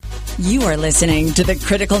You are listening to the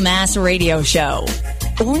Critical Mass Radio Show,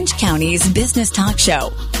 Orange County's business talk show,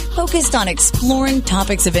 focused on exploring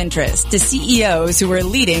topics of interest to CEOs who are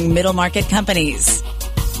leading middle market companies.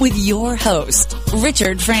 With your host,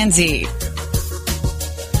 Richard Franzi.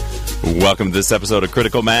 Welcome to this episode of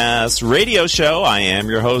Critical Mass Radio Show. I am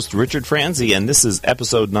your host, Richard Franzi, and this is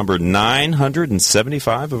episode number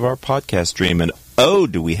 975 of our podcast stream. And oh,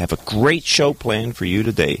 do we have a great show planned for you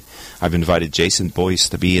today. I've invited Jason Boyce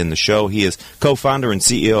to be in the show. He is co-founder and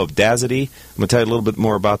CEO of Dazity. I'm going to tell you a little bit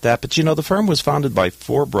more about that. But, you know, the firm was founded by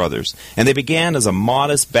four brothers, and they began as a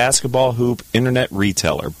modest basketball hoop internet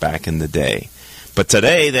retailer back in the day. But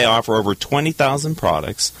today they offer over 20,000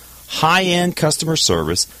 products, high-end customer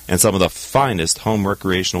service, and some of the finest home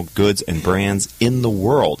recreational goods and brands in the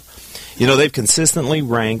world. You know, they've consistently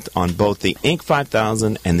ranked on both the Inc.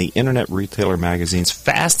 5000 and the Internet Retailer Magazine's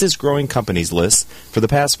fastest-growing companies list for the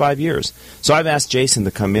past 5 years. So I've asked Jason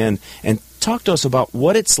to come in and talk to us about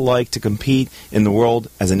what it's like to compete in the world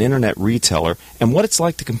as an Internet retailer and what it's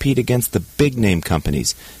like to compete against the big-name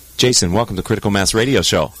companies. Jason, welcome to Critical Mass Radio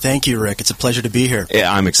Show. Thank you, Rick. It's a pleasure to be here.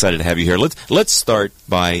 Yeah, I'm excited to have you here. Let's start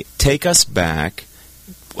by take us back.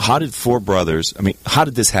 How did four brothers, how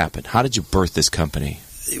did this happen? How did you birth this company?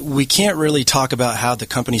 We can't really talk about how the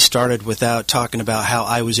company started without talking about how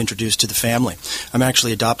I was introduced to the family. I'm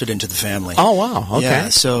actually adopted into the family. Oh, wow. Okay. Yeah,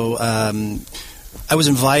 so I was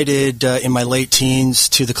invited in my late teens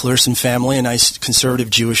to the Clerson family, a nice conservative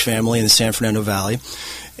Jewish family in the San Fernando Valley.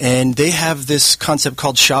 And they have this concept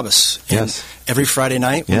called Shabbos. Yes. Every Friday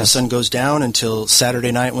night when the sun goes down until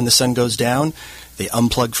Saturday night when the sun goes down, they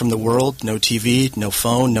unplug from the world, no TV, no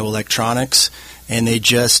phone, no electronics, and they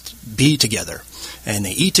just be together. And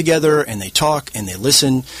they eat together, and they talk, and they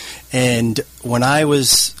listen. And when I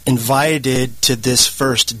was invited to this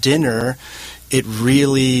first dinner, it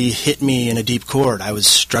really hit me in a deep chord. I was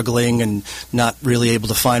struggling and not really able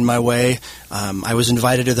to find my way. I was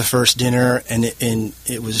invited to the first dinner, and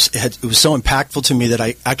it was so impactful to me that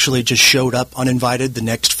I actually just showed up uninvited the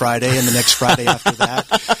next Friday and the next Friday after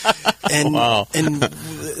that. And, wow. And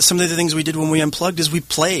some of the things we did when we unplugged is we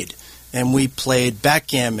played. And we played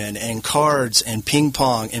backgammon and cards and ping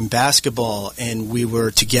pong and basketball, and we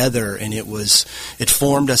were together, and it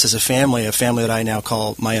formed us as a family that I now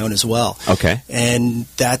call my own as well. Okay. And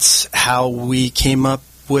that's how we came up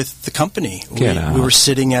with the company. We were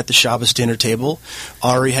sitting at the Shabbos dinner table.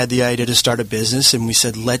 Ari had the idea to start a business, and we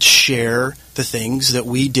said, let's share the things that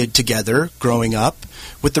we did together growing up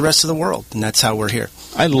with the rest of the world, and that's how we're here.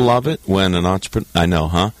 I love it when an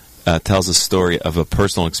entrepreneur, tells a story of a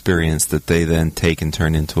personal experience that they then take and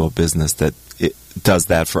turn into a business that it does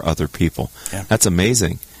that for other people. Yeah. That's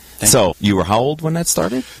amazing. So you were how old when that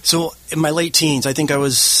started? So in my late teens. I think I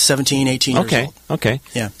was 17, 18 years old. Okay.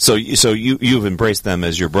 Yeah. So you've embraced them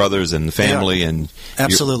as your brothers and family, and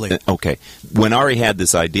absolutely. Okay. When Ari had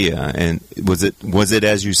this idea, and was it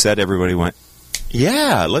as you said, everybody went,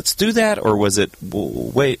 yeah, let's do that, or was it,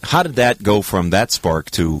 wait, how did that go from that spark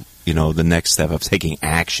to the next step of taking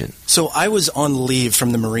action? So I was on leave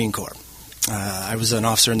from the Marine Corps. I was an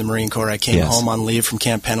officer in the Marine Corps. I came home on leave from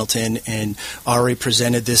Camp Pendleton, and Ari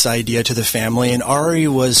presented this idea to the family. And Ari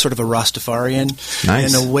was sort of a Rastafarian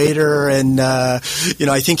and a waiter, and I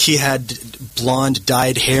think he had blonde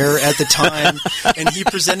dyed hair at the time. And he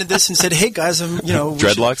presented this and said, "Hey guys,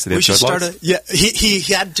 dreadlocks. We should start a." Yeah, he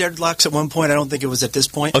had dreadlocks at one point. I don't think it was at this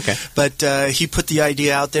point. Okay, but he put the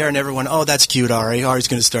idea out there, and everyone, "Oh, that's cute, Ari. Ari's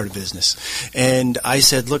going to start a business." And I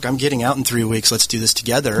said, "Look, I'm getting out in 3 weeks. Let's do this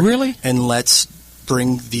together." Really? And let's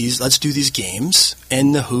do these games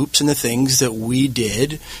and the hoops and the things that we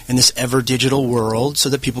did in this ever digital world so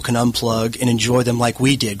that people can unplug and enjoy them like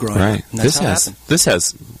we did growing up. And that's how it happened. This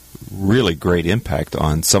has really great impact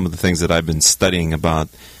on some of the things that I've been studying about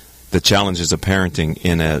the challenges of parenting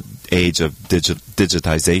in an age of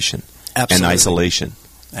digitization and isolation.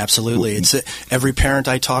 Absolutely. It's every parent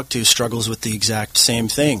I talk to struggles with the exact same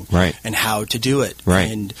thing, right, and how to do it. Right.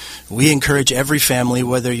 And we encourage every family,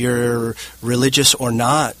 whether you're religious or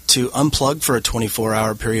not, to unplug for a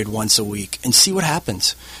 24-hour period once a week and see what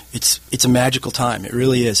happens. It's a magical time. It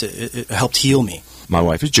really is. It helped heal me. My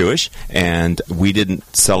wife is Jewish, and we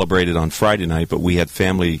didn't celebrate it on Friday night, but we had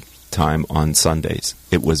family time on Sundays.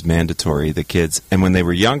 It was mandatory, the kids. And when they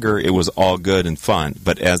were younger, it was all good and fun.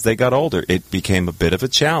 But as they got older, it became a bit of a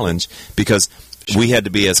challenge because we had to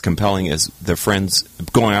be as compelling as their friends,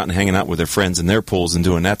 going out and hanging out with their friends in their pools and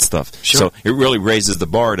doing that stuff. Sure. So it really raises the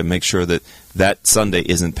bar to make sure that that Sunday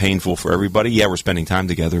isn't painful for everybody. Yeah, we're spending time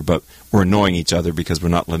together, but we're annoying each other because we're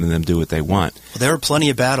not letting them do what they want. Well, there were plenty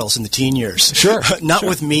of battles in the teen years. Sure. Not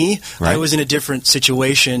with me. Right. I was in a different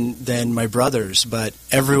situation than my brothers, but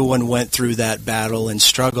everyone went through that battle and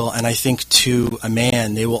struggle, and I think to a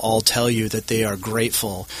man, they will all tell you that they are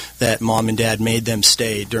grateful that mom and dad made them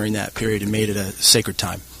stay during that period and made it a sacred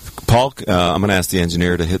time. Paul, I'm going to ask the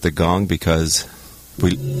engineer to hit the gong because... for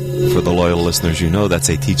the loyal listeners, that's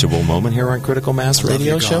a teachable moment here on Critical Mass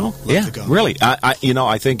Radio Show. Yeah, really.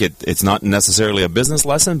 I think it's not necessarily a business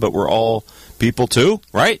lesson, but we're all people too,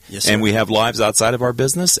 right? Yes, sir. And we have lives outside of our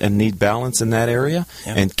business and need balance in that area.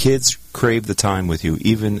 Yeah. And kids crave the time with you,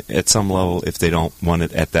 even at some level, if they don't want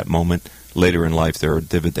it at that moment. Later in life, there are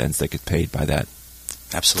dividends that get paid by that.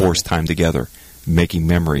 Absolutely. Forced time together, making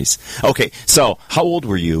memories. Okay, so how old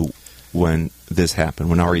were you when this happened,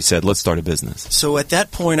 when Ari said, let's start a business? So at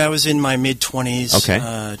that point, I was in my mid-20s. Okay.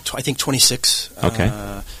 I think 26. Okay.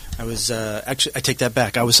 I was, actually, I take that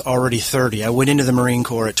back. I was already 30. I went into the Marine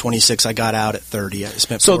Corps at 26. I got out at 30. I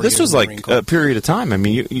spent 4 So this years was in the like Marine Corps. a period of time. I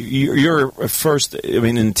mean, you're first,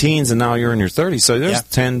 in teens, and now you're in your 30s. So there's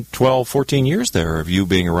 10, 12, 14 years there of you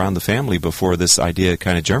being around the family before this idea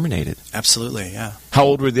kind of germinated. Absolutely, yeah. How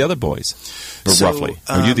old were the other boys, roughly?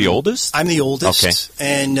 Are you the oldest? I'm the oldest. Okay.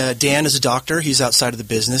 And Dan is a doctor. He's outside of the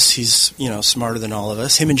business. He's, smarter than all of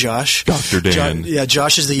us. Him and Josh. Dr. Dan.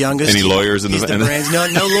 Josh is the youngest. Any lawyers in the brains? No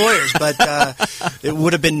lawyers, but it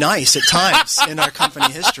would have been nice at times in our company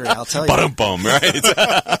history, I'll tell you. Ba-dum-bum, right?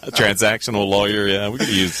 Transactional lawyer, yeah. We could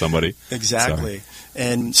have used somebody. Exactly. Sorry.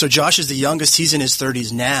 And so Josh is the youngest. He's in his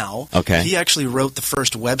 30s now. Okay. He actually wrote the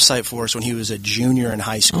first website for us when he was a junior in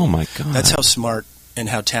high school. Oh, my God. That's how smart and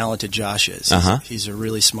how talented Josh is. He's a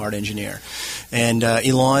really smart engineer. And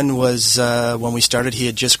Elon was, when we started, he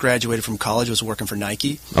had just graduated from college, was working for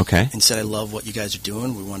Nike. Okay. And said, I love what you guys are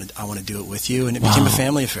doing. I want to do it with you. And it became a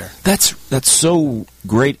family affair. That's so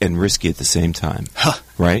great and risky at the same time,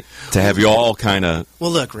 right? To have you all kind of...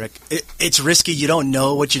 Well, look, Rick, it's risky. You don't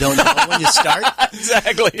know what you don't know when you start.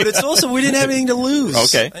 Exactly. But it's also, we didn't have anything to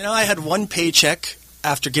lose. Okay. I had one paycheck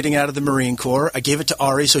after getting out of the Marine Corps. I gave it to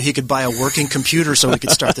Ari so he could buy a working computer so we could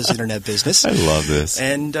start this internet business. I love this.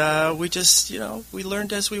 And we just, we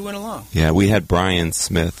learned as we went along. Yeah, we had Brian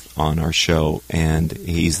Smith on our show, and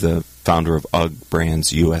he's the founder of UGG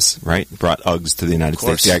Brands US, right? Brought UGGs to the United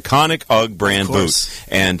States. The iconic UGG brand boot.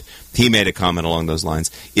 And he made a comment along those lines.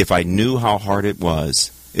 If I knew how hard it was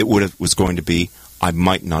going to be, I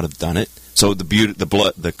might not have done it. So the beauty,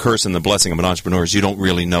 the curse and the blessing of an entrepreneur is you don't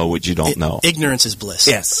really know what you don't know. Ignorance is bliss.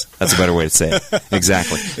 Yes, that's a better way to say it.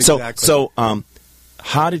 Exactly. So,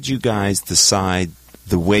 how did you guys decide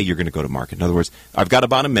the way you're going to go to market? In other words, I've got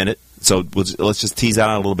about a minute, so let's just tease out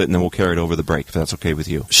a little bit, and then we'll carry it over the break, if that's okay with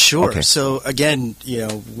you. Sure. Okay. So again,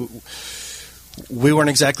 we weren't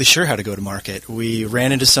exactly sure how to go to market. We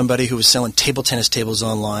ran into somebody who was selling table tennis tables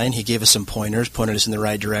online. He gave us some pointers, pointed us in the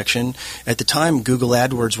right direction. At the time, Google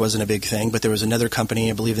AdWords wasn't a big thing, but there was another company,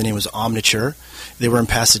 I believe the name was Omniture. They were in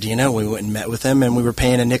Pasadena. We went and met with them, and we were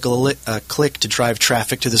paying a nickel a click to drive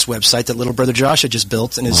traffic to this website that little brother Josh had just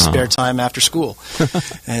built in his spare time after school.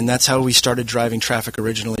 And that's how we started driving traffic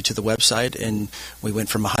originally to the website, and we went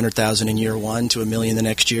from 100,000 in year one to $1 million the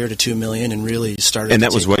next year to $2 million, and really started. And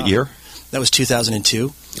that was what year? That was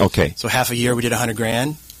 2002. Okay. So half a year we did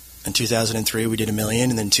 $100,000. In 2003 we did $1 million,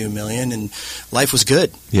 and then $2 million, and life was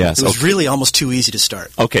good. Yes. It was really almost too easy to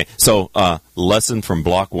start. Okay. So lesson from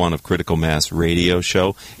Block 1 of Critical Mass Radio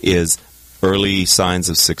Show is early signs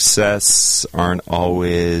of success aren't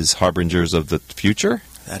always harbingers of the future.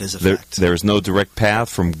 That is a fact. There's no direct path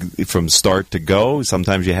from start to go.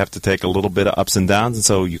 Sometimes you have to take a little bit of ups and downs, and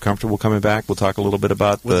so you're comfortable coming back. We'll talk a little bit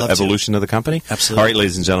about the evolution of the company. Absolutely. All right,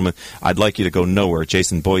 ladies and gentlemen, I'd like you to go nowhere.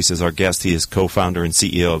 Jason Boyce is our guest. He is co-founder and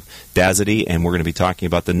CEO of Dazity, and we're going to be talking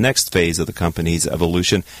about the next phase of the company's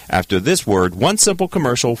evolution after this word, one simple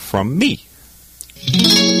commercial from me.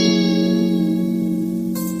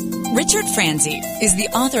 Richard Franzi is the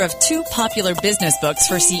author of 2 popular business books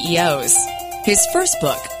for CEOs. His first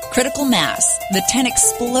book, Critical Mass, The 10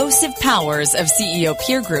 Explosive Powers of CEO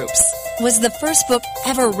Peer Groups, was the first book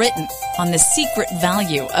ever written on the secret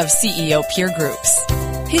value of CEO peer groups.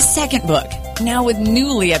 His second book, now with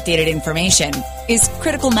newly updated information, is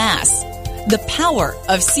Critical Mass, The Power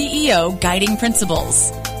of CEO Guiding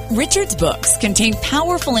Principles. Richard's books contain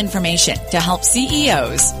powerful information to help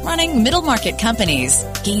CEOs running middle market companies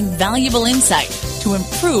gain valuable insight to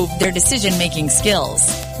improve their decision-making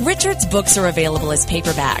skills. Richard's books are available as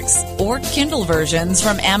paperbacks or Kindle versions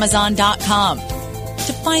from Amazon.com.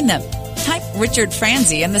 To find them, type Richard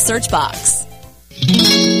Franzi in the search box.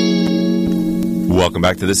 Welcome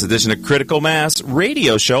back to this edition of Critical Mass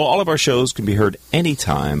Radio Show. All of our shows can be heard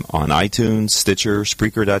anytime on iTunes, Stitcher,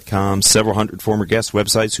 Spreaker.com, several hundred former guest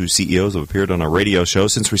websites whose CEOs have appeared on our radio show.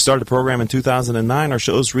 Since we started the program in 2009, our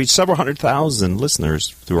shows reached several hundred thousand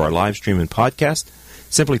listeners through our live stream and podcast.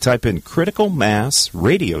 Simply type in Critical Mass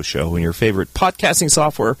Radio Show in your favorite podcasting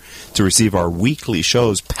software to receive our weekly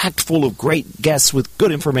shows packed full of great guests with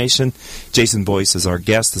good information. Jason Boyce is our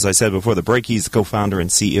guest. As I said before the break, he's the co-founder and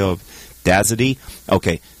CEO of Dazity.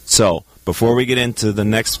 Okay, so before we get into the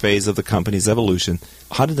next phase of the company's evolution,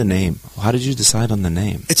 how did you decide on the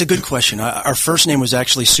name? It's a good question. Our first name was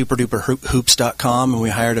actually superduperhoops.com, and we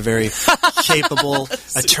hired a very capable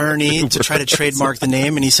attorney to try to trademark the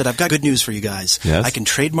name, and he said, I've got good news for you guys. Yes? I can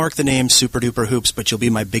trademark the name Super Duper Hoops, but you'll be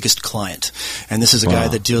my biggest client. And this is a guy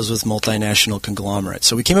that deals with multinational conglomerates.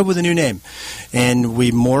 So we came up with a new name, and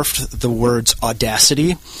we morphed the words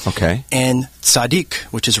audacity and tzaddik,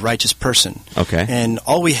 which is righteous person. Okay. And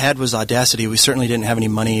all we had was audacity. We certainly didn't have any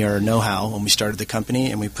money or know-how when we started the company,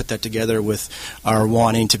 and we put that together with our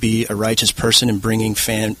wanting to be a righteous person and bringing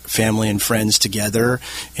family and friends together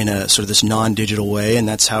in a sort of this non-digital way, and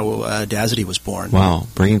that's how Dazity was born. Wow,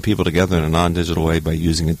 bringing people together in a non-digital way by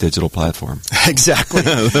using a digital platform. Exactly.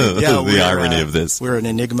 The irony of this. We're an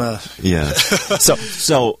enigma. Yeah.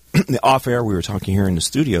 So off air, we were talking here in the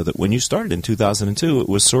studio that when you started in 2002, it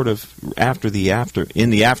was sort of in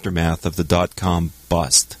the aftermath of the .com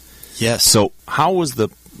bust. Yes. So how was the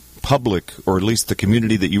public, or at least the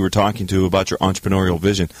community that you were talking to about your entrepreneurial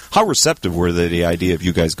vision, how receptive were they to the idea of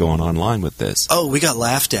you guys going online with this? Oh, we got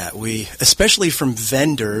laughed at. Especially from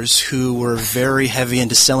vendors who were very heavy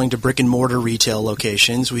into selling to brick and mortar retail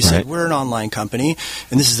locations. We said, we're an online company,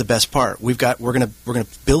 and this is the best part. We're going to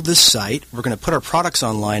build this site. We're going to put our products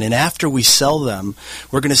online, and after we sell them,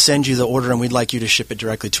 we're going to send you the order, and we'd like you to ship it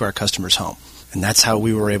directly to our customer's home. And that's how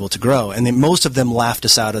we were able to grow. And then most of them laughed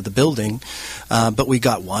us out of the building, but we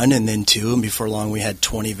got one and then two, and before long we had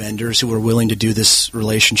 20 vendors who were willing to do this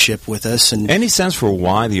relationship with us. And any sense for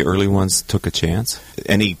why the early ones took a chance?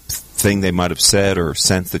 Anything they might have said or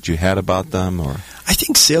sense that you had about them? Or I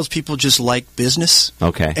think salespeople just like business.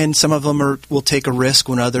 Okay. And some of them will take a risk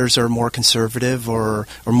when others are more conservative or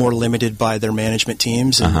more limited by their management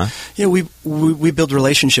teams. And we build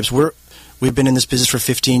relationships. We've been in this business for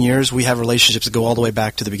 15 years. We have relationships that go all the way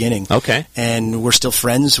back to the beginning. Okay. And we're still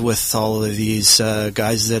friends with all of these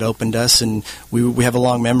guys that opened us, and we have a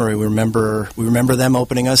long memory. We remember them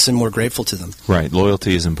opening us, and we're grateful to them. Right.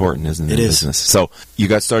 Loyalty is important, isn't it? It is. Business. So you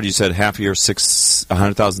got started, you said half a year,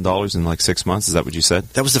 $100,000 in like 6 months. Is that what you said?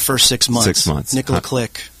 That was the first 6 months. 6 months. Nickel a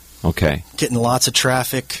click. Okay. Getting lots of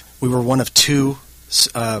traffic. We were one of two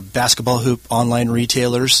basketball hoop online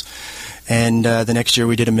retailers, and the next year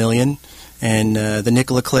we did $1 million. And the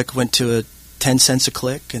nickel a click went to 10 cents a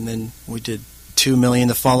click, and then we did $2 million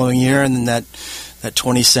the following year, and then that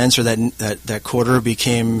 20 cents or that quarter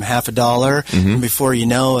became half a dollar. Mm-hmm. And before you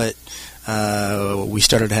know it, we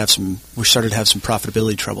started to have some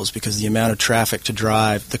profitability troubles because the amount of traffic to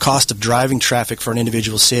drive, the cost of driving traffic for an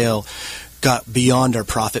individual sale, got beyond our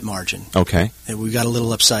profit margin. Okay. And we got a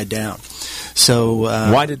little upside down. So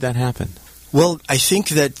why did that happen? Well, I think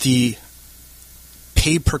that the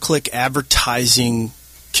pay-per-click advertising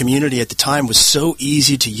community at the time was so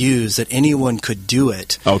easy to use that anyone could do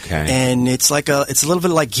it. Okay. And it's a little bit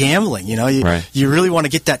like gambling, you know. You really want to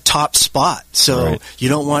get that top spot. So you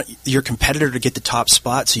don't want your competitor to get the top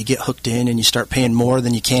spot, so you get hooked in and you start paying more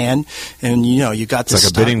than you can. And you got this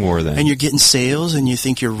like a bidding war then. And you're getting sales and you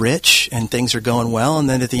think you're rich and things are going well, and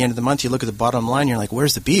then at the end of the month you look at the bottom line and you're like,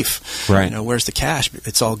 where's the beef? Right. Where's the cash?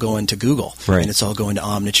 It's all going to Google. Right. And it's all going to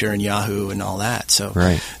Omniture and Yahoo and all that. So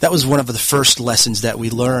that was one of the first lessons that we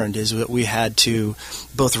learned, is that we had to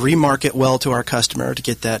both remarket well to our customer to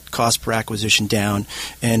get that cost per acquisition down,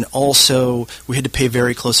 and also we had to pay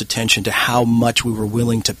very close attention to how much we were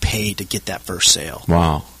willing to pay to get that first sale.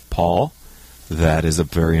 Wow. Paul, that is a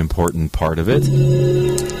very important part of it.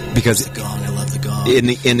 Because the gong, I love the gong.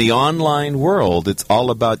 In the online world, it's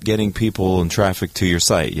all about getting people and traffic to your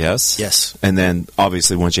site, yes? Yes. And then,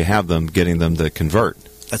 obviously, once you have them, getting them to convert.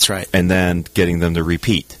 That's right. And then getting them to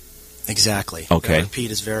repeat. Exactly. Okay. The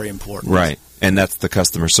repeat is very important. Right. And that's the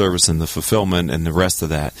customer service and the fulfillment and the rest of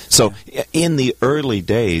that. So in the early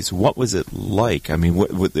days, what was it like? I mean,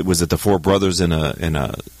 was it the four brothers in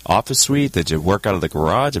a office suite? Did you work out of the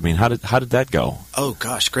garage? I mean, how did that go? Oh,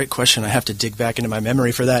 gosh, great question. I have to dig back into my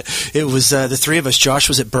memory for that. It was the three of us. Josh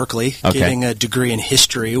was at Berkeley getting a degree in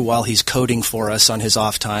history while he's coding for us on his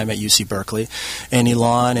off time at UC Berkeley. And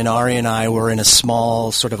Elon and Ari and I were in a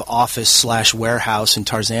small sort of office/warehouse in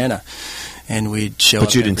Tarzana. And we'd show up.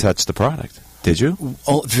 But you didn't touch the product. Did you?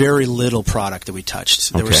 Very little product that we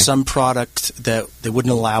touched. There was some product that they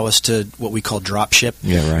wouldn't allow us to what we call drop ship.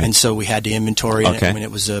 Yeah, right. And so we had to inventory it when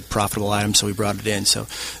it was a profitable item, so we brought it in. So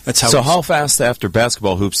that's how. So how fast after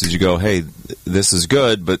basketball hoops did you go, hey, this is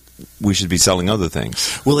good, but we should be selling other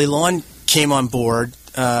things? Well, Elon came on board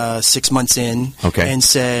 6 months in and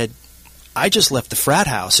said, I just left the frat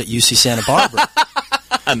house at UC Santa Barbara.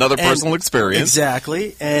 Another personal experience.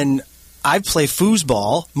 Exactly. And I play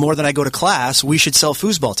foosball more than I go to class. We should sell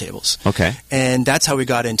foosball tables. Okay. And that's how we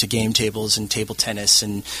got into game tables and table tennis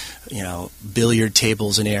and, billiard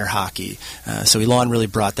tables and air hockey. So Elon really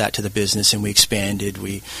brought that to the business, and we expanded.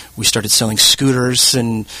 We started selling scooters,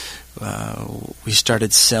 and we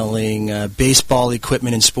started selling baseball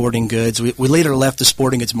equipment and sporting goods. We later left the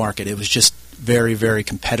sporting goods market. It was just very, very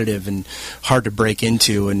competitive and hard to break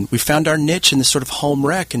into. And we found our niche in this sort of home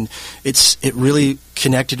rec, and it really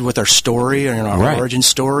connected with our story and our origin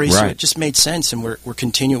story. So it just made sense, and we're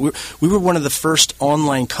continuing. We were one of the first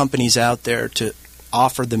online companies out there to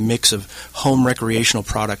offer the mix of home recreational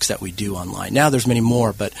products that we do online. Now there's many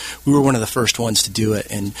more, but we were one of the first ones to do it,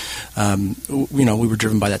 and we were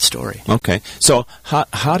driven by that story. Okay, so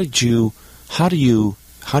how do you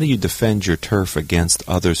defend your turf against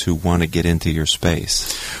others who want to get into your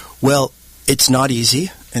space? Well, it's not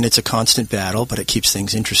easy, and it's a constant battle, but it keeps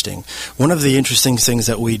things interesting. One of the interesting things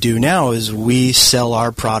that we do now is we sell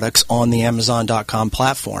our products on the Amazon.com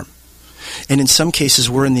platform. And in some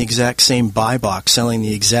cases, we're in the exact same buy box, selling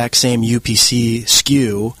the exact same UPC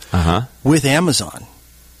SKU with Amazon.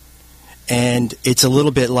 And it's a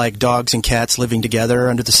little bit like dogs and cats living together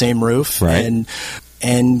under the same roof. Right.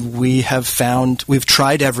 And we've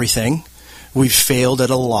tried everything. We've failed at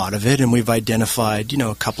a lot of it, and we've identified,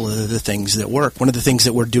 a couple of the things that work. One of the things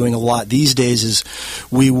that we're doing a lot these days is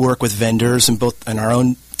we work with vendors in our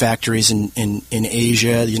own factories in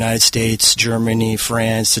Asia, the United States, Germany,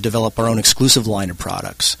 France, to develop our own exclusive line of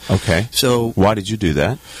products. Okay. So why did you do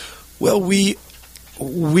that? Well, we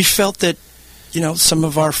felt that some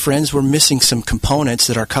of our friends were missing some components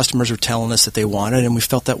that our customers were telling us that they wanted, and we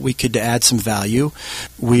felt that we could add some value.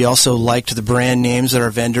 We also liked the brand names that our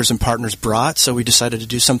vendors and partners brought, so we decided to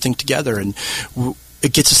do something together, and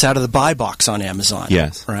it gets us out of the buy box on Amazon.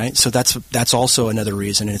 Yes. Right? So that's also another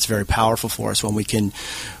reason, and it's very powerful for us when we can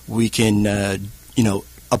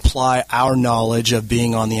apply our knowledge of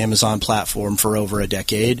being on the Amazon platform for over a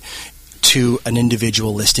decade to an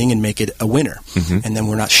individual listing and make it a winner. And then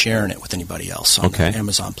we're not sharing it with anybody else on the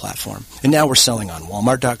Amazon platform. And now we're selling on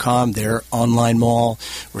Walmart.com, their online mall.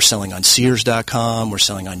 We're selling on Sears.com. We're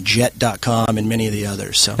selling on Jet.com and many of the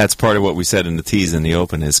others. So that's part of what we said in the tease in the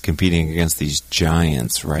open, is competing against these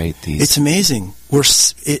giants, right? It's amazing.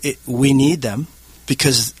 We need them.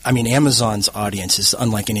 Because, Amazon's audience is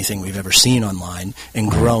unlike anything we've ever seen online and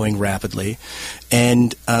growing rapidly.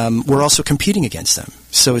 And we're also competing against them.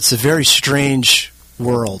 So it's a very strange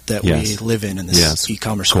world that we live in this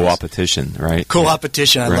e-commerce world. Co-opetition, right?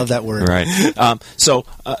 Co-opetition, I love that word. Right. So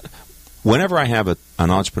whenever I have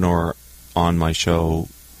an entrepreneur on my show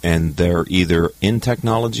and they're either in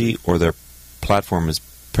technology or their platform is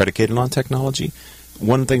predicated on technology,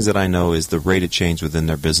 one of the things that I know is the rate of change within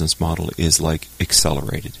their business model is like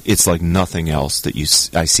accelerated. It's like nothing else that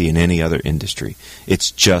I see in any other industry.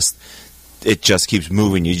 It just keeps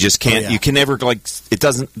moving. You just can't. You can never it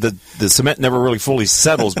doesn't. The cement never really fully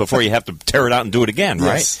settles before you have to tear it out and do it again,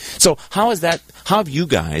 right? Yes. So how have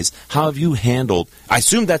you handled? I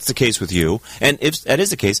assume that's the case with you, and if that is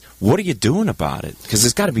the case, what are you doing about it? Because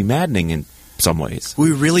it's got to be maddening in some ways.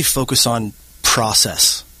 We really focus on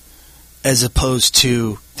process as opposed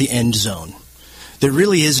to the end zone. There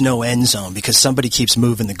really is no end zone because somebody keeps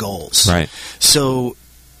moving the goals. Right. So,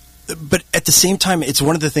 but at the same time, it's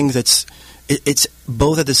one of the things it's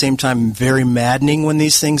both at the same time very maddening when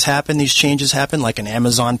these things happen, these changes happen, like an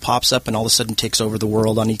Amazon pops up and all of a sudden takes over the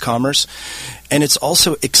world on e-commerce. And it's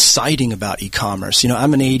also exciting about e-commerce.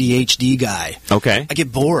 I'm an ADHD guy. Okay. I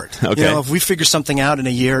get bored. Okay. If we figure something out in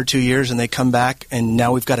a year or 2 years and they come back and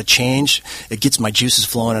now we've got to change, it gets my juices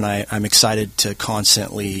flowing, and I'm excited to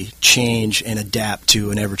constantly change and adapt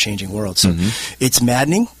to an ever-changing world. So it's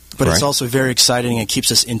maddening. But it's also very exciting and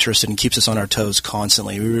keeps us interested and keeps us on our toes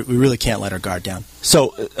constantly. We really can't let our guard down.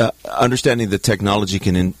 So understanding that technology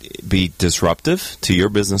can be disruptive to your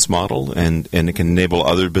business model and it can enable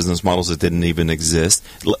other business models that didn't even exist.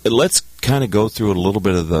 Let's kind of go through a little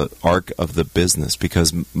bit of the arc of the business,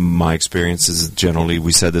 because my experience is generally,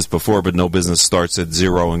 we said this before, but no business starts at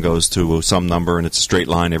zero and goes to some number and it's a straight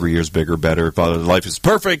line. Every year's bigger, better. Life is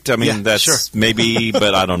perfect. That's sure. maybe,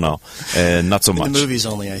 but I don't know. Not so much. In the movies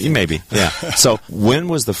only, I think. Maybe, yeah. So when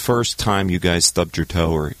was the first time you guys stubbed your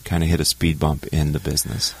toe or kind of hit a speed bump in the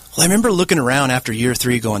business? Well, I remember looking around after year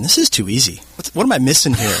 3 going, this is too easy. What am I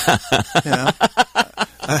missing here?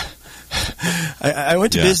 I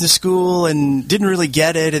went to business school and didn't really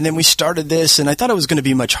get it, and then we started this, and I thought it was going to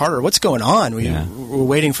be much harder. What's going on? We were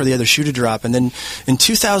waiting for the other shoe to drop, and then in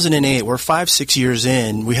 2008, we're 5-6 years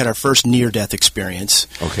in, we had our first near-death experience.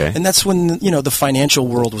 Okay. And that's when, the financial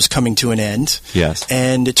world was coming to an end. Yes.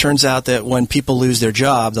 And it turns out that when people lose their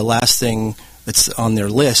job, the last thing that's on their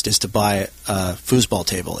list is to buy a foosball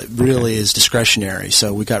table. It really is discretionary,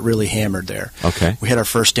 so we got really hammered there. Okay. We had our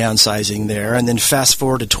first downsizing there, and then fast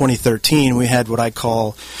forward to 2013, we had what I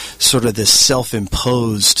call sort of this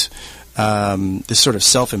self-imposed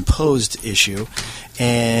issue,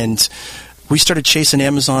 and we started chasing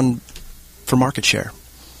Amazon for market share,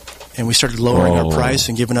 and we started lowering our price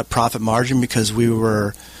and giving up profit margin because we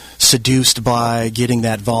were seduced by getting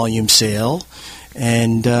that volume sale.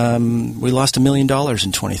 And we lost $1 million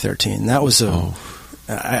in 2013. That was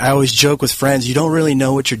I always joke with friends, you don't really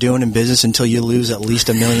know what you're doing in business until you lose at least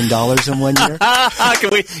 $1 million in 1 year.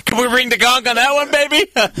 Can we ring the gong on that one,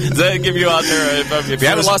 baby? Does that give you out there if you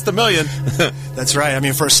haven't lost $1 million? That's right. I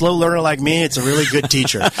mean, for a slow learner like me, it's a really good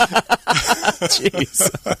teacher.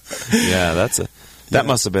 Jeez. Yeah, that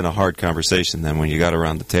must have been a hard conversation then when you got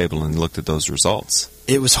around the table and looked at those results.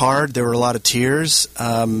 It was hard. There were a lot of tears,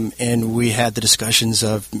 and we had the discussions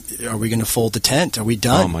of, are we going to fold the tent? Are we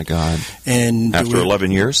done? Oh, my God. And after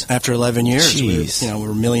 11 years? After 11 years. Jeez.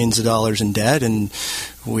 We're millions of dollars in debt, and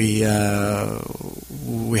we have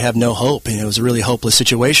no hope. And it was a really hopeless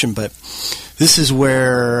situation, but this is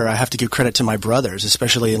where I have to give credit to my brothers,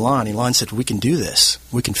 especially Elon. Elon said, we can do this.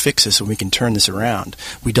 We can fix this, and we can turn this around.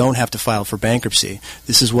 We don't have to file for bankruptcy.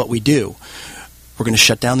 This is what we do. We're going to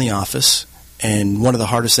shut down the office. And one of the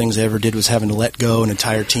hardest things I ever did was having to let go an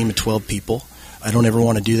entire team of 12 people. I don't ever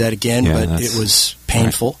want to do that again, but it was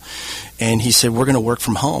painful. Right. And he said, we're going to work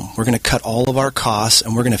from home. We're going to cut all of our costs,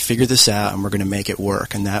 and we're going to figure this out, and we're going to make it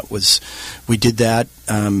work. And we did that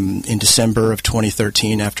in December of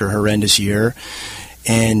 2013 after a horrendous year.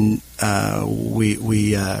 And we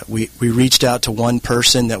reached out to one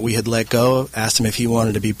person that we had let go, asked him if he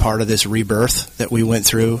wanted to be part of this rebirth that we went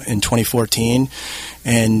through in 2014.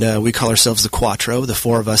 And we call ourselves the Quattro, the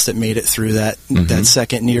 4 of us that made it through that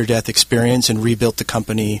second near-death experience and rebuilt the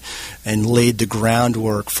company and laid the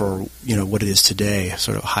groundwork for what it is today,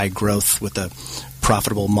 sort of high growth with a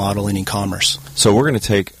profitable model in e-commerce. So we're going to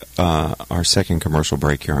take our second commercial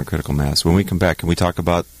break here on Critical Mass. When we come back, can we talk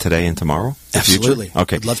about today and tomorrow? Absolutely. Future?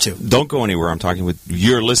 Okay. I'd love to. Don't go anywhere.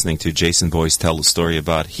 You're listening to Jason Boyce tell the story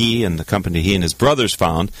about he and the company he and his brothers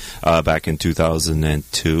found back in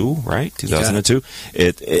 2002, right? 2002.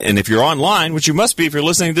 And if you're online, which you must be if you're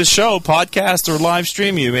listening to this show, podcast or live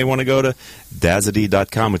stream, you may want to go to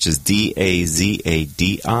Dazadi.com, which is DAZADI.com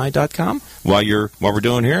while we're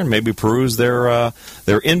doing here, and maybe peruse their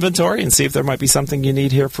inventory and see if there might be something you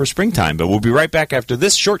need here for springtime. But we'll be right back after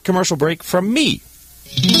this short commercial break from me.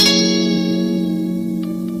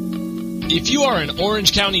 If you are an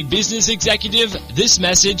Orange County business executive, this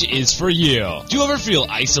message is for you. Do you ever feel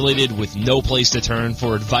isolated with no place to turn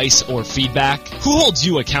for advice or feedback? Who holds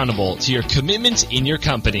you accountable to your commitments in your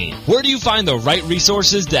company? Where do you find the right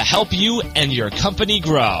resources to help you and your company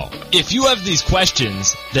grow? If you have these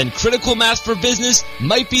questions, then Critical Mass for Business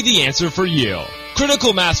might be the answer for you.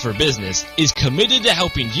 Critical Mass for Business is committed to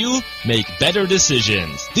helping you make better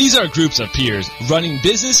decisions. These are groups of peers running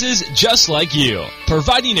businesses just like you,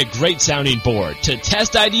 providing a great sounding board to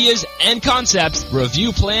test ideas and concepts,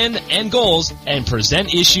 review plan and goals, and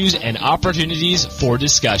present issues and opportunities for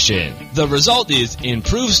discussion. The result is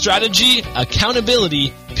improved strategy,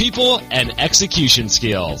 accountability, people, and execution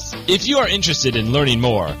skills. If you are interested in learning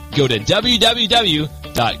more, go to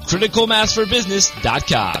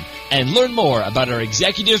www.criticalmassforbusiness.com and learn more about our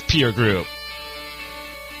executive peer group.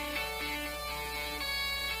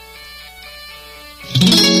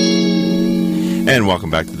 And welcome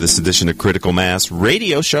back to this edition of Critical Mass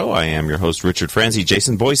Radio Show. I am your host, Richard Franzi.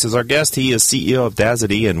 Jason Boyce is our guest. He is CEO of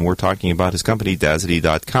Dazadi, and we're talking about his company,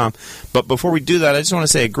 Dazadi.com. But before we do that, I just want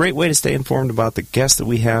to say a great way to stay informed about the guests that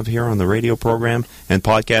we have here on the radio program and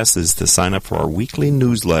podcast is to sign up for our weekly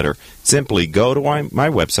newsletter. Simply go to my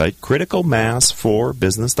website,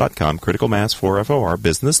 criticalmass4business.com,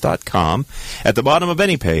 criticalmass4business.com. At the bottom of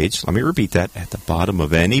any page, let me repeat that, at the bottom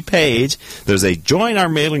of any page, there's a Join Our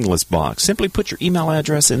Mailing List box. Simply put your email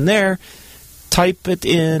address in there, type it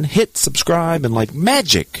in, hit subscribe, and like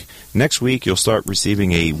magic, next week you'll start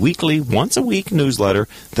receiving a weekly, once-a-week newsletter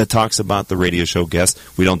that talks about the radio show guests.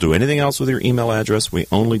 We don't do anything else with your email address. We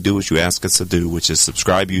only do what you ask us to do, which is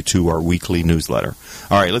subscribe you to our weekly newsletter.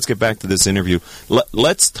 All right, let's get back to this interview.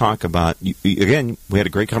 Let's talk about, again, we had a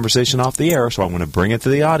great conversation off the air, so I want to bring it to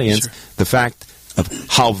the audience, sure. The fact of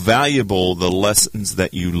how valuable the lessons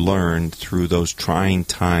that you learned through those trying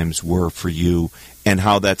times were for you, and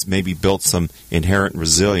how that's maybe built some inherent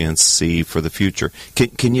resiliency for the future.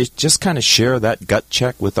 Can you just kind of share that gut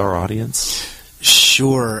check with our audience?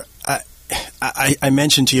 Sure. I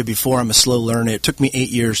mentioned to you before I'm a slow learner. It took me 8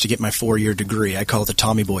 years to get my 4-year degree. I call it the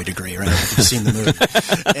Tommy Boy degree, right? You've seen the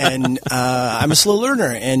movie. And I'm a slow learner.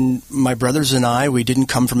 And my brothers and I, we didn't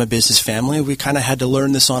come from a business family. We kind of had to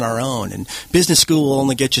learn this on our own. And business school will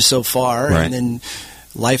only get you so far. Right. And then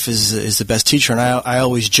life is the best teacher. And I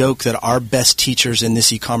always joke that our best teachers in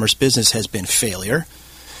this e-commerce business has been failure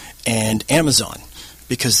and Amazon,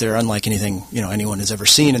 because they're unlike anything anyone has ever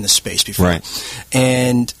seen in this space before. Right.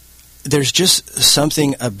 And there's just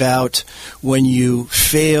something about when you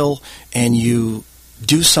fail and you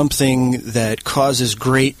do something that causes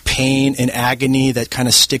great pain and agony that kind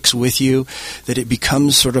of sticks with you, that it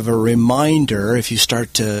becomes sort of a reminder, if you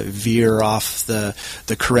start to veer off the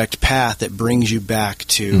correct path, that brings you back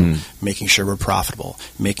to making sure we're profitable,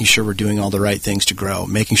 making sure we're doing all the right things to grow,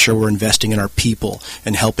 making sure we're investing in our people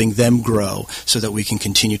and helping them grow so that we can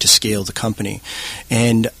continue to scale the company.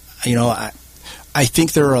 And, I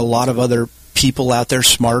think there are a lot of other people out there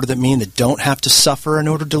smarter than me and that don't have to suffer in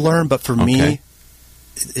order to learn, but for me,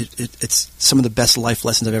 it's some of the best life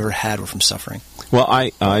lessons I've ever had were from suffering. Well,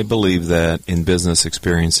 I believe that in business,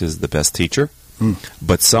 experience is the best teacher,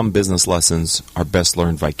 but some business lessons are best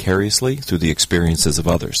learned vicariously through the experiences of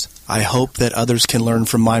others. I hope that others can learn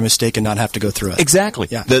from my mistake and not have to go through it. Exactly.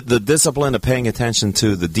 Yeah. The discipline of paying attention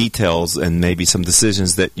to the details and maybe some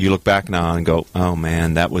decisions that you look back now and go, oh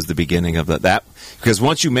man, that was the beginning of that. Because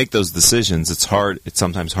once you make those decisions, it's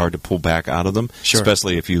sometimes hard to pull back out of them, sure.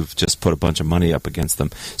 Especially if you've just put a bunch of money up against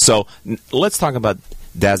them. So let's talk about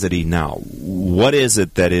Dazity now. What is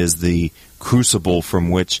it that is the crucible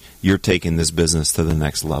from which you're taking this business to the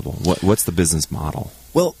next level? What's the business model?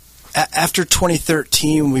 Well, after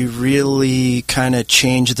 2013, we really kind of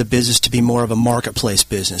changed the business to be more of a marketplace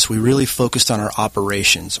business. We really focused on our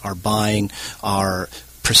operations, our buying, our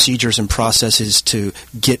procedures and processes to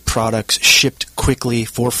get products shipped quickly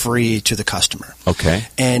for free to the customer. Okay.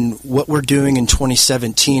 And what we're doing in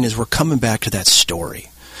 2017 is we're coming back to that story.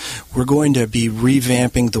 We're going to be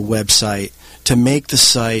revamping the website to make the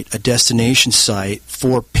site a destination site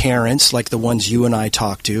for parents like the ones you and I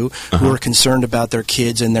talk to, who are concerned about their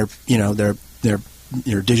kids and their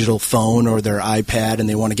digital phone or their iPad, and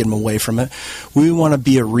they want to get them away from it. We want to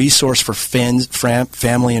be a resource for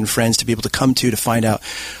family and friends to be able to come to find out,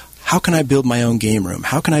 how can I build my own game room?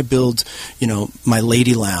 How can I build, my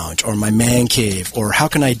lady lounge or my man cave? Or how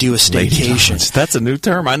can I do a staycation? That's a new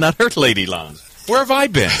term. I've not heard lady lounge. Where have I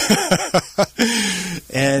been?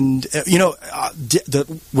 And,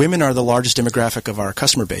 the women are the largest demographic of our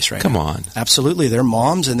customer base right now. Come on. Absolutely. They're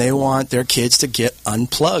moms, and they want their kids to get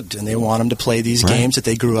unplugged, and they want them to play these games that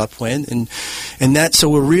they grew up with. So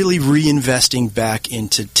we're really reinvesting back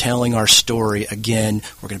into telling our story again.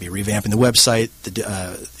 We're going to be revamping the website,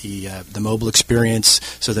 the mobile experience,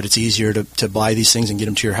 so that it's easier to buy these things and get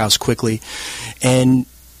them to your house quickly. And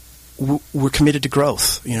we're committed to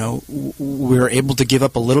growth. We're able to give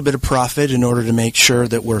up a little bit of profit in order to make sure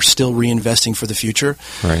that we're still reinvesting for the future.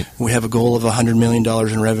 Right. We have a goal of $100 million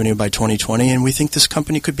in revenue by 2020, and we think this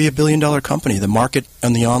company could be $1 billion company. The market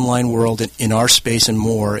and the online world in our space and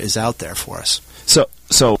more is out there for us.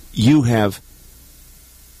 So you have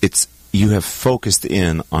focused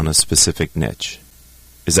in on a specific niche.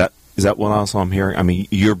 Is that what else I'm hearing? I mean,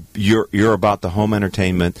 you're about the home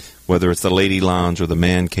entertainment, whether it's the lady lounge or the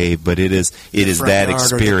man cave, but it is that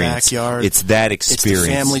experience. It's that experience. It's the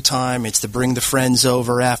family time. It's to bring the friends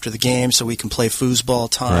over after the game so we can play foosball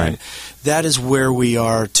time. Right. That is where we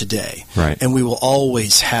are today. Right. And we will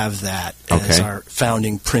always have that as our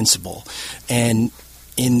founding principle. And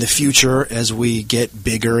in the future, as we get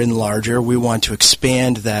bigger and larger, we want to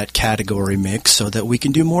expand that category mix so that we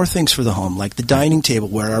can do more things for the home, like the dining table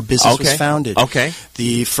where our business was founded. Okay.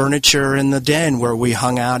 The furniture in the den where we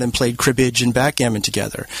hung out and played cribbage and backgammon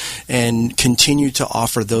together, and continue to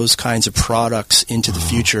offer those kinds of products into the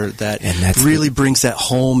future that really brings that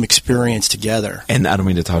home experience together. And I don't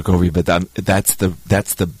mean to talk over you, but that's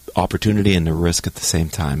the opportunity and the risk at the same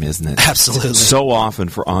time, isn't it? Absolutely. So often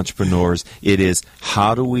for entrepreneurs, it is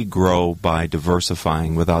how do we grow by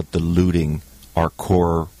diversifying without diluting our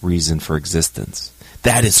core reason for existence.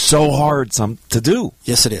 That is so hard to do.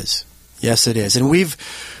 Yes, it is. Yes, it is. And we've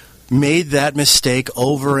made that mistake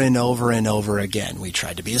over and over and over again. We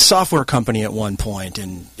tried to be a software company at one point,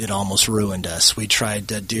 and it almost ruined us. We tried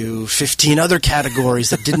to do 15 other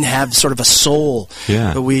categories that didn't have sort of a soul.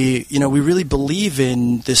 Yeah. But we really believe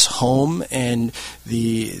in this home and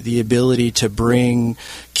the ability to bring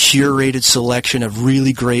curated selection of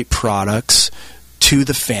really great products to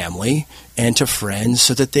the family and to friends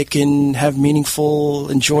so that they can have meaningful,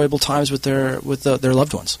 enjoyable times with their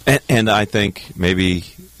loved ones. And I think maybe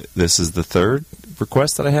this is the third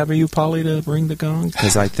request that I have of you, Polly, to ring the gong,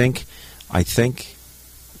 because I think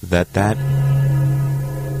that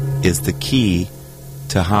is the key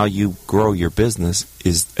to how you grow your business,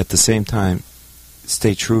 is at the same time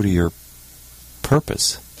stay true to your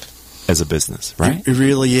purpose as a business, right? It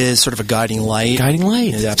really is sort of a guiding light. Guiding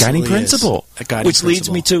principle. Which leads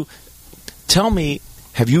me to, tell me,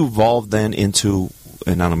 have you evolved then into,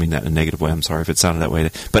 and I don't mean that in a negative way, I'm sorry if it sounded that way,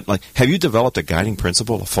 but like, have you developed a guiding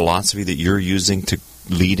principle, a philosophy that you're using to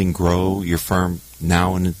lead and grow your firm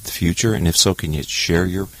now and in the future? And if so, can you share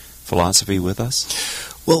your philosophy with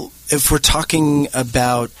us? Well, if we're talking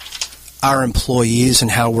about our employees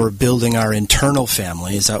and how we're building our internal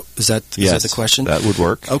family, is that the question? That would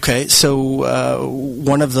work. Okay, so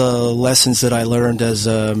one of the lessons that I learned as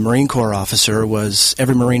a Marine Corps officer was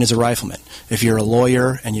every Marine is a rifleman. If you're a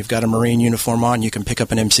lawyer and you've got a Marine uniform on, you can pick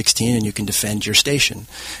up an M16 and you can defend your station.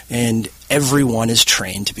 And everyone is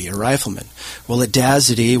trained to be a rifleman. Well, at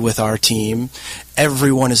Dazity, with our team,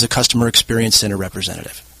 everyone is a customer experience center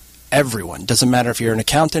representative. Everyone. Doesn't matter if you're an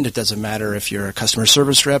accountant. It doesn't matter if you're a customer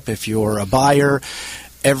service rep, if you're a buyer.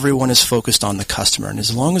 Everyone is focused on the customer. And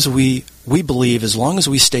as long as we believe, as long as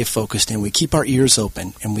we stay focused and we keep our ears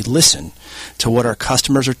open and we listen to what our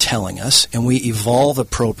customers are telling us and we evolve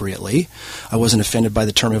appropriately. I wasn't offended by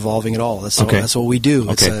the term evolving at all. That's what we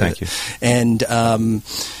do. Okay, thank you. And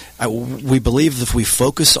we believe that if we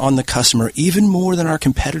focus on the customer even more than our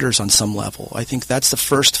competitors on some level, I think that's the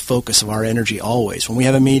first focus of our energy always. When we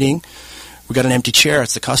have a meeting, we got an empty chair,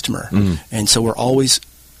 it's the customer. And so we're always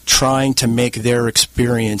trying to make their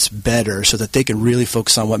experience better so that they can really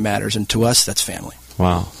focus on what matters. And to us, that's family.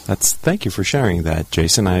 Wow. Thank you for sharing that,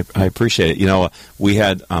 Jason. I appreciate it. You know, we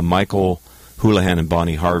had Michael Houlihan and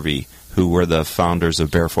Bonnie Harvey, who were the founders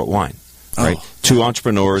of Barefoot Wine. Right, two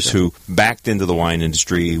entrepreneurs who backed into the wine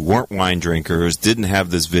industry, weren't wine drinkers, didn't have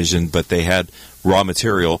this vision, but they had raw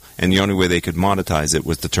material, and the only way they could monetize it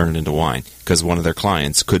was to turn it into wine, because one of their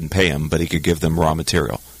clients couldn't pay him, but he could give them raw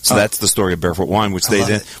material. So that's the story of Barefoot Wine, which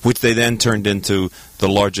they then turned into the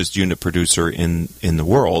largest unit producer in the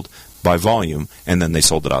world by volume, and then they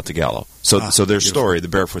sold it out to Gallo. So their story, the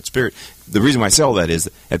Barefoot Spirit. The reason why I sell that is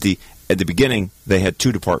at the beginning they had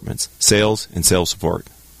two departments: sales and sales support.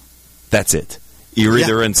 That's it. You're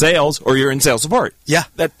either in sales or you're in sales support. Yeah.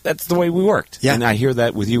 That's the way we worked. Yeah. And I hear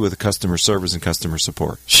that with you with the customer service and customer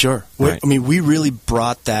support. Sure. Right. I mean, we really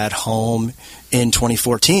brought that home in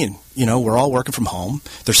 2014. You know, we're all working from home.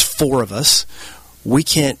 There's 4 of us. We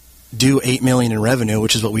can't do $8 million in revenue,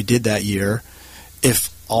 which is what we did that year,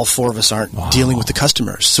 if all 4 of us aren't dealing with the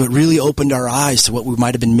customers. So it really opened our eyes to what we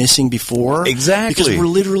might have been missing before. Exactly. Because we're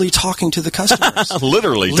literally talking to the customers.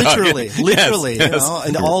 literally. Yes, you know,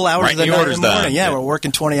 and all hours of the night and morning. Yeah, we're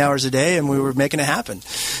working 20 hours a day, and we were making it happen.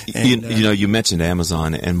 And, you know, you mentioned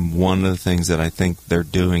Amazon, and one of the things that I think they're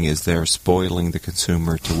doing is they're spoiling the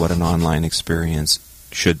consumer to what an online experience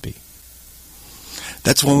should be.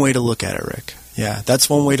 That's one way to look at it, Rick. Yeah, that's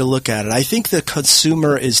one way to look at it. I think the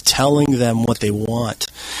consumer is telling them what they want.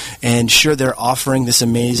 And sure, they're offering this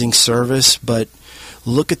amazing service, but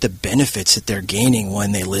look at the benefits that they're gaining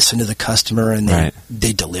when they listen to the customer and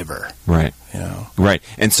they deliver. Right. You know? Right.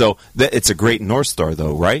 And so it's a great North Star,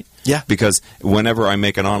 though, right? Yeah. Because whenever I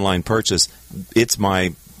make an online purchase, it's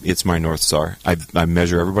my North Star. I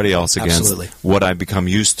measure everybody else against what I've become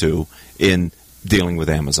used to in dealing with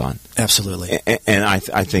Amazon. Absolutely. And I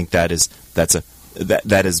think that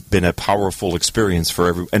has been a powerful experience for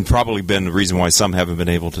everyone, and probably been the reason why some haven't been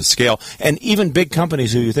able to scale. And even big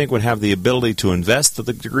companies who you think would have the ability to invest to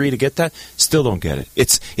the degree to get that still don't get it.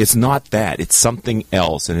 It's not that. It's something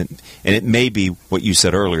else. And it may be what you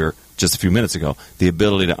said earlier just a few minutes ago, the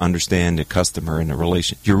ability to understand a customer and a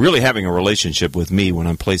relation. You're really having a relationship with me when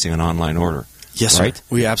I'm placing an online order. Yes, right? Sir.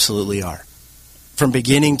 We absolutely are. From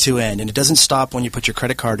beginning to end. And it doesn't stop when you put your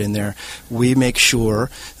credit card in there. We make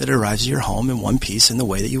sure that it arrives at your home in one piece in the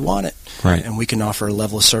way that you want it. Right. And we can offer a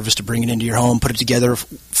level of service to bring it into your home, put it together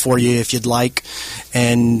for you if you'd like.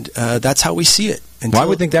 And that's how we see it. Well, I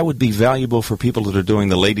would think that would be valuable for people that are doing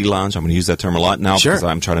the lady lounge. I'm going to use that term a lot now because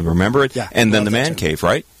I'm trying to remember it. Yeah, and then the man cave,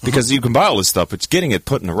 right? Because you can buy all this stuff, but getting it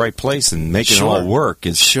put in the right place and making it all work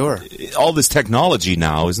is all this technology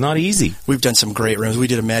now is not easy. We've done some great rooms. We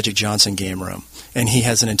did a Magic Johnson game room, and he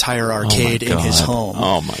has an entire arcade in his home.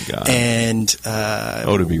 Oh my God! And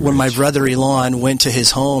when my brother Elon went to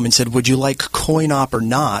his home and said, "Would you like coin op or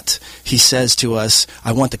not?" he says to us,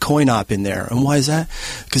 "I want the coin op in there." And why is that?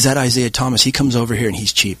 Because that Isaiah Thomas, he comes over here and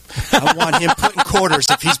he's cheap. I want him putting quarters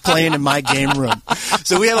if he's playing in my game room.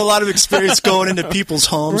 So we have a lot of experience going into people's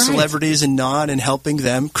homes, celebrities and non, and helping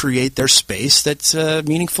them create their space that's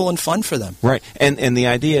meaningful and fun for them. Right. And the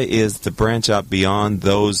idea is to branch out beyond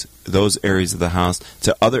those areas of the house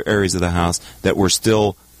to other areas of the house that were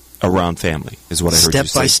still around family, is what I heard you say.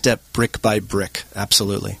 Step by step, brick by brick.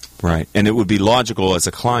 Absolutely. Right. And it would be logical as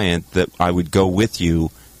a client that I would go with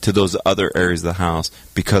you to those other areas of the house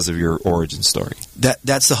because of your origin story.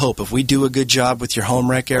 That's the hope. If we do a good job with your home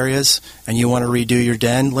rec areas and you want to redo your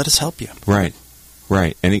den, let us help you. Right.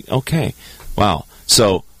 Right. And okay. Wow.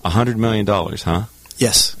 So $100 million, huh?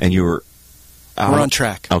 Yes. And you were... We're on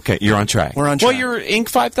track. Okay, you're on track. We're on track. Well, you're Inc.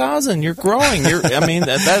 5000. You're growing. I mean,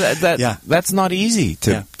 that's not easy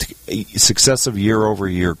to successive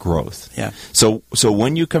year-over-year growth. Yeah. So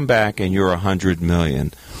when you come back and you're $100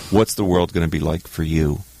 million, what's the world going to be like for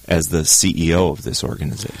you as the CEO of this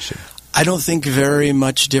organization? I don't think very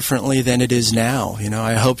much differently than it is now. You know,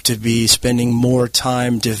 I hope to be spending more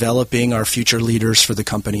time developing our future leaders for the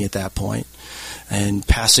company at that point and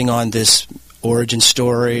passing on this origin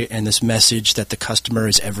story and this message that the customer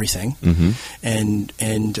is everything, and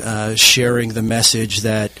sharing the message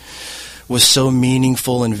that was so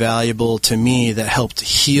meaningful and valuable to me, that helped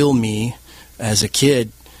heal me as a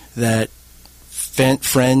kid, that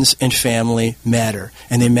friends and family matter,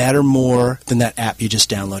 and they matter more than that app you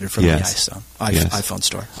just downloaded from the iPhone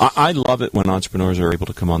store. I love it when entrepreneurs are able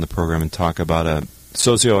to come on the program and talk about a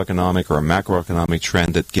socioeconomic or a macroeconomic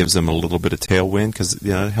trend that gives them a little bit of tailwind, because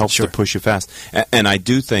it helps to push you fast. And I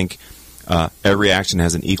do think every action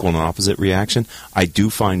has an equal and opposite reaction. I do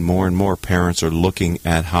find more and more parents are looking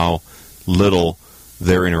at how little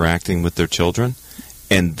they're interacting with their children,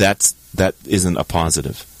 and that isn't a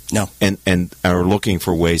positive. No. And are looking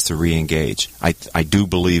for ways to re-engage. I do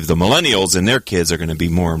believe the millennials and their kids are going to be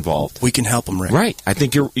more involved. We can help them, Rick. Right. I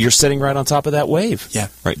think you're sitting right on top of that wave. Yeah.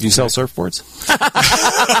 Right. Do you sell surfboards?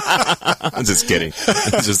 I'm just kidding.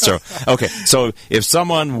 Okay. So if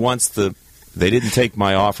someone wants they didn't take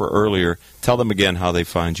my offer earlier, tell them again how they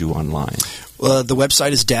find you online. Well, the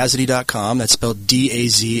website is Dazady.com. That's spelled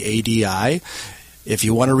D-A-Z-A-D-I. If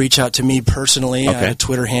you want to reach out to me personally, I have a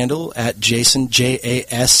Twitter handle at Jason,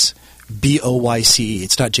 Jasboyce.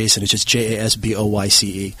 It's not Jason, it's just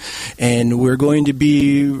Jasboyce. And we're going to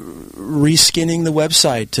be reskinning the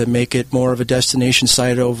website to make it more of a destination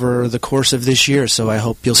site over the course of this year. So I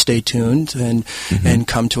hope you'll stay tuned and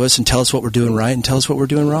come to us and tell us what we're doing right and tell us what we're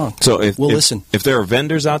doing wrong. So we'll listen. If there are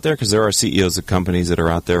vendors out there, because there are CEOs of companies that are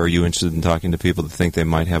out there, are you interested in talking to people that think they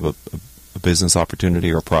might have a business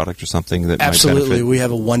opportunity or a product or something that Absolutely. might benefit? We have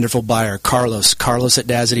a wonderful buyer, Carlos at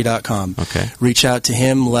Dazady.com. Okay. Reach out to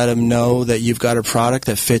him, let him know that you've got a product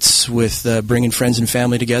that fits with bringing friends and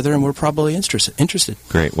family together, and we're probably interested.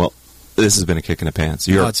 Great. Well, this has been a kick in the pants.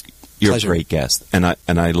 You're a great guest, and I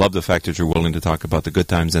love the fact that you're willing to talk about the good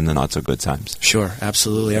times and the not so good times. Sure,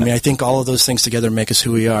 absolutely. I mean, I think all of those things together make us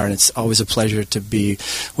who we are, and it's always a pleasure to be.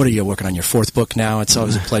 What are you working on? Your fourth book now? It's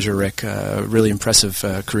always a pleasure, Rick. Really impressive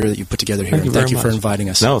career that you put together here. Thank you for inviting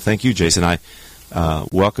us. No, thank you, Jason. I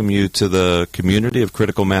welcome you to the community of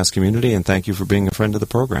Critical Mass Community, and thank you for being a friend of the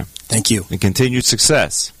program. Thank you. And continued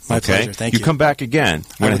success. My pleasure. Thank you. You come back again.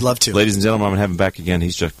 I would love to. Ladies and gentlemen, I'm going to have him back again.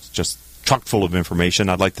 He's just chock full of information.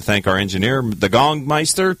 I'd like to thank our engineer, the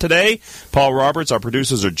Gongmeister, today, Paul Roberts. Our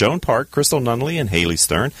producers are Joan Park, Crystal Nunley, and Haley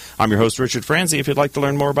Stern. I'm your host, Richard Franzi. If you'd like to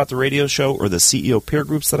learn more about the radio show or the CEO peer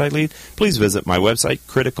groups that I lead, please visit my website,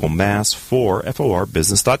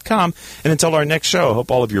 criticalmass4business.com. And until our next show, I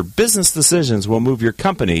hope all of your business decisions will move your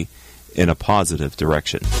company in a positive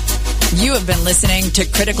direction. You have been listening to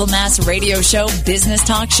Critical Mass Radio Show Business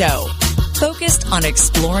Talk Show, focused on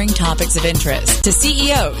exploring topics of interest to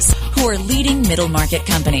CEOs who are leading middle market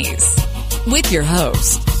companies. With your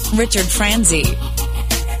host, Richard Franzi.